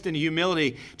Christ in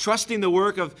humility, trusting the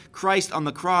work of Christ on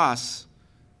the cross.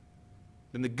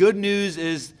 Then the good news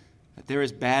is that there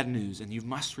is bad news, and you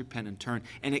must repent and turn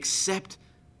and accept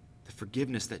the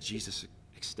forgiveness that Jesus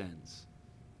extends.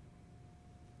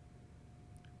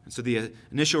 And so the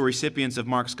initial recipients of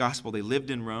Mark's gospel, they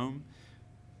lived in Rome.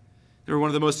 They were one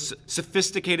of the most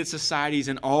sophisticated societies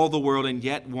in all the world, and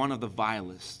yet one of the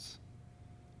vilest.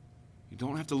 You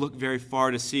don't have to look very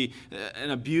far to see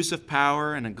an abuse of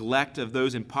power and neglect of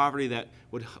those in poverty that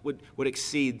would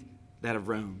exceed that of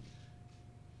Rome.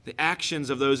 The actions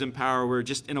of those in power were,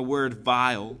 just in a word,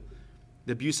 vile.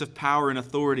 The abuse of power and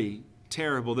authority,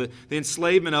 terrible. The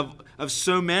enslavement of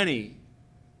so many,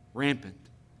 rampant.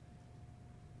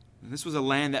 And this was a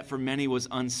land that for many was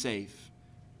unsafe,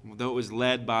 though it was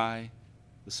led by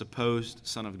the supposed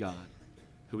Son of God,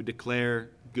 who would declare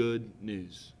good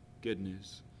news. Good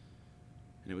news.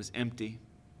 And it was empty.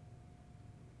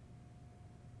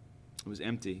 It was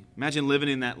empty. Imagine living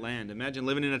in that land. Imagine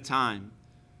living in a time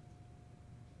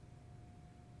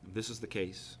if this is the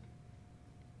case.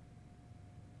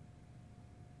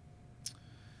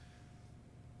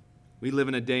 We live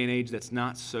in a day and age that's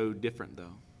not so different,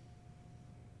 though.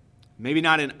 Maybe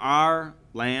not in our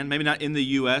land, maybe not in the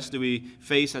U.S. do we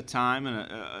face a time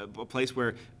and a place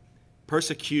where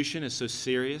persecution is so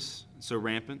serious and so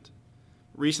rampant.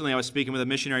 Recently, I was speaking with a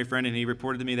missionary friend, and he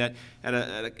reported to me that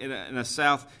in a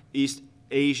Southeast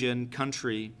Asian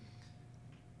country,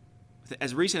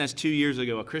 as recent as 2 years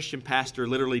ago, a Christian pastor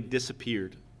literally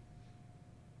disappeared.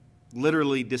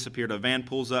 Literally disappeared. A van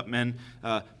pulls up, men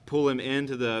pull him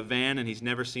into the van, and he's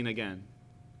never seen again.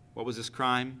 What was his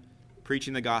crime?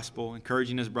 Preaching the gospel,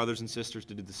 encouraging his brothers and sisters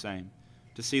to do the same,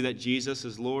 to see that Jesus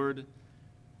is Lord,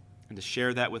 and to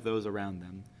share that with those around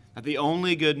them. That the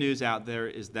only good news out there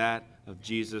is that of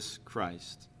Jesus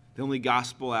Christ. The only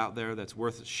gospel out there that's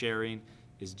worth sharing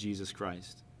is Jesus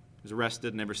Christ. He was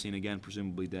arrested, never seen again,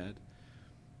 presumably dead.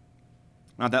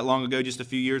 Not that long ago, just a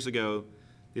few years ago,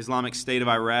 the Islamic State of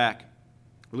Iraq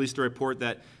released a report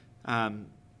that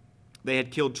they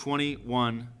had killed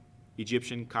 21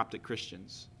 Egyptian Coptic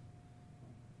Christians.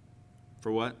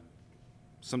 For what?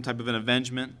 Some type of an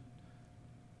avengement.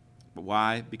 But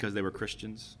why? Because they were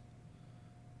Christians.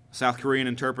 A South Korean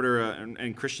interpreter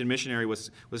and Christian missionary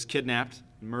was kidnapped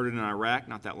and murdered in Iraq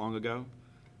not that long ago.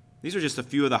 These are just a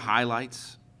few of the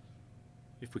highlights,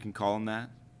 if we can call them that.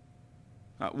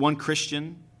 One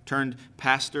Christian turned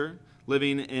pastor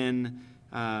living in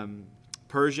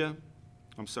Persia.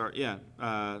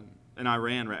 In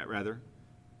Iran, rather.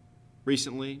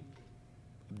 Recently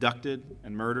abducted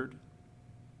and murdered.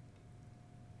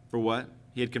 For what?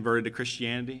 He had converted to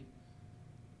Christianity.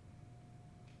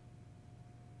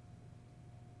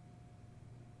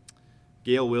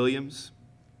 Gail Williams,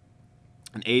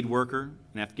 an aid worker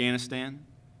in Afghanistan.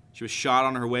 She was shot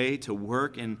on her way to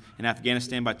work in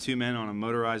Afghanistan by two men on a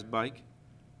motorized bike.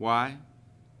 Why?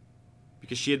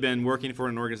 Because she had been working for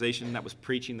an organization that was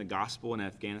preaching the gospel in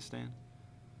Afghanistan.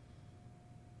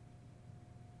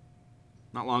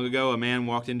 Not long ago, a man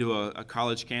walked into a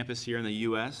college campus here in the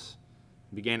U.S.,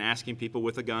 began asking people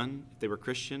with a gun if they were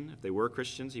Christian. If they were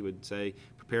Christians, he would say,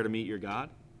 "Prepare to meet your God."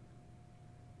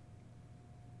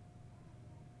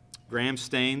 Graham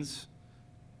Staines,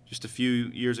 just a few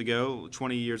years ago,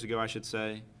 20 years ago, I should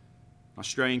say,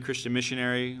 Australian Christian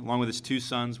missionary, along with his two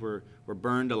sons, were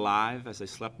burned alive as they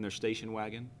slept in their station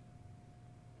wagon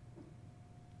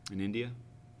in India.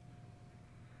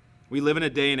 We live in a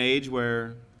day and age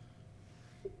where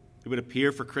it would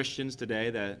appear for Christians today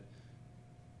that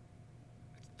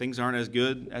things aren't as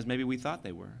good as maybe we thought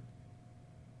they were.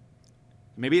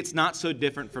 Maybe it's not so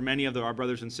different for many of our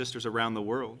brothers and sisters around the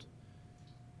world.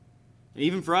 And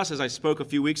even for us, as I spoke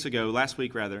last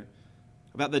week,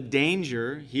 about the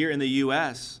danger here in the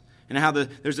U.S. and how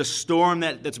there's a storm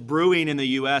that's brewing in the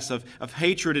U.S. of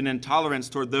hatred and intolerance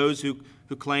toward those who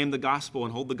claim the gospel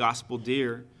and hold the gospel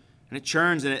dear. And it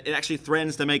churns, and it actually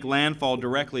threatens to make landfall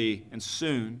directly and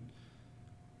soon.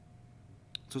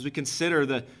 So as we consider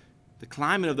the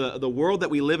climate of the world that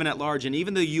we live in at large, and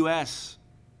even the U.S.,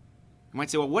 you might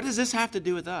say, well, what does this have to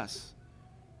do with us?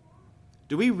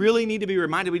 Do we really need to be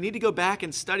reminded? We need to go back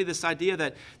and study this idea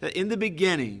that in the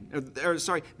beginning,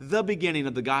 the beginning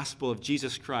of the gospel of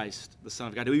Jesus Christ, the Son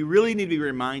of God, do we really need to be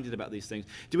reminded about these things?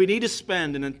 Do we need to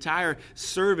spend an entire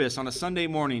service on a Sunday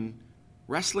morning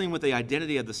wrestling with the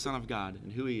identity of the Son of God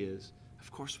and who he is? Of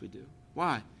course we do.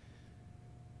 Why?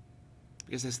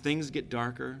 Because as things get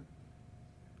darker,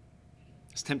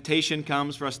 as temptation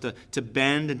comes for us to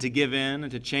bend and to give in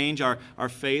and to change our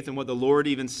faith and what the Lord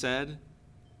even said,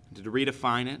 and to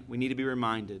redefine it, we need to be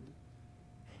reminded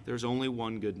there's only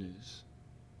one good news.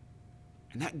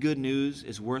 And that good news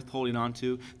is worth holding on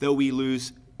to, though we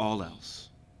lose all else.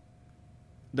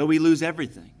 Though we lose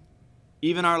everything,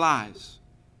 even our lives.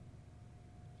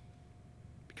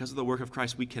 Because of the work of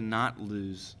Christ, we cannot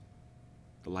lose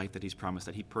the life that he's promised,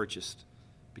 that he purchased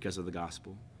because of the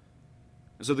gospel.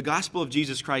 And so the gospel of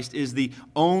Jesus Christ is the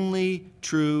only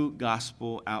true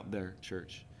gospel out there,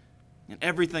 church. And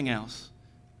everything else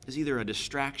is either a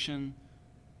distraction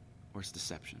or it's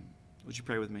deception. Would you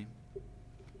pray with me?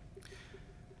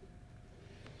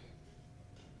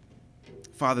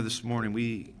 Father, this morning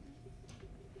we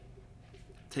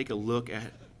take a look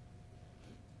at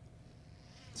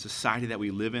the society that we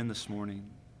live in this morning,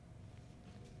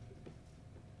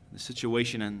 the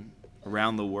situation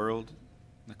around the world,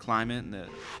 the climate, and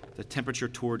the temperature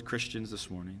toward Christians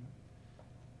this morning.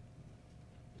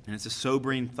 And it's a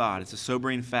sobering thought, it's a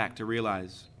sobering fact to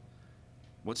realize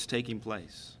what's taking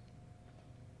place.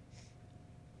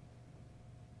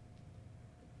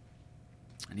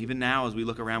 And even now, as we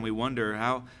look around, we wonder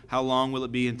how long will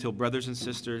it be until brothers and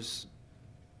sisters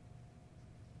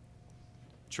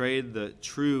trade the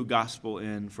true gospel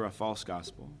in for a false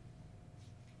gospel.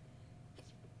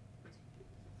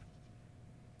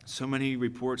 So many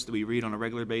reports that we read on a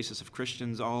regular basis of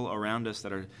Christians all around us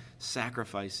that are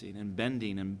sacrificing and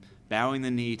bending and bowing the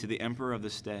knee to the emperor of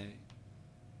this day,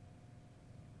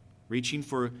 reaching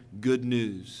for good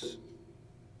news,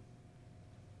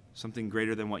 something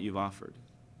greater than what you've offered.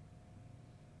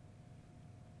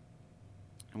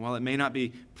 And while it may not be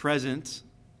present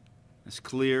as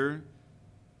clear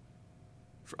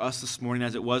for us this morning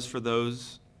as it was for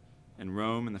those in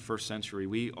Rome in the first century,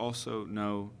 we also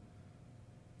know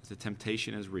that the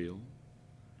temptation is real.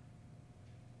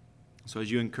 So as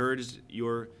you encouraged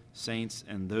your saints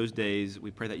in those days,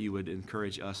 we pray that you would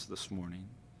encourage us this morning,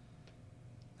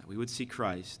 that we would see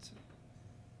Christ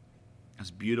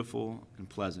as beautiful and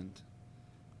pleasant,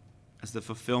 as the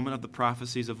fulfillment of the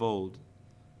prophecies of old,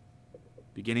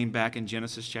 beginning back in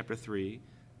Genesis chapter 3,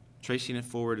 tracing it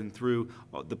forward and through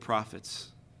the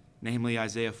prophets, namely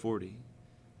Isaiah 40,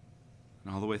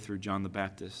 and all the way through John the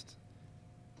Baptist.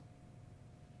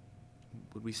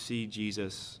 Would we see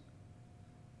Jesus,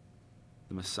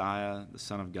 the Messiah, the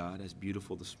Son of God, as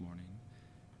beautiful this morning?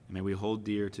 And may we hold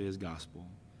dear to his gospel.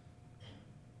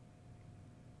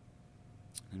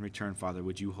 In return, Father,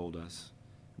 would you hold us?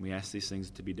 And we ask these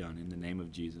things to be done in the name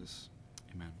of Jesus.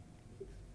 Amen.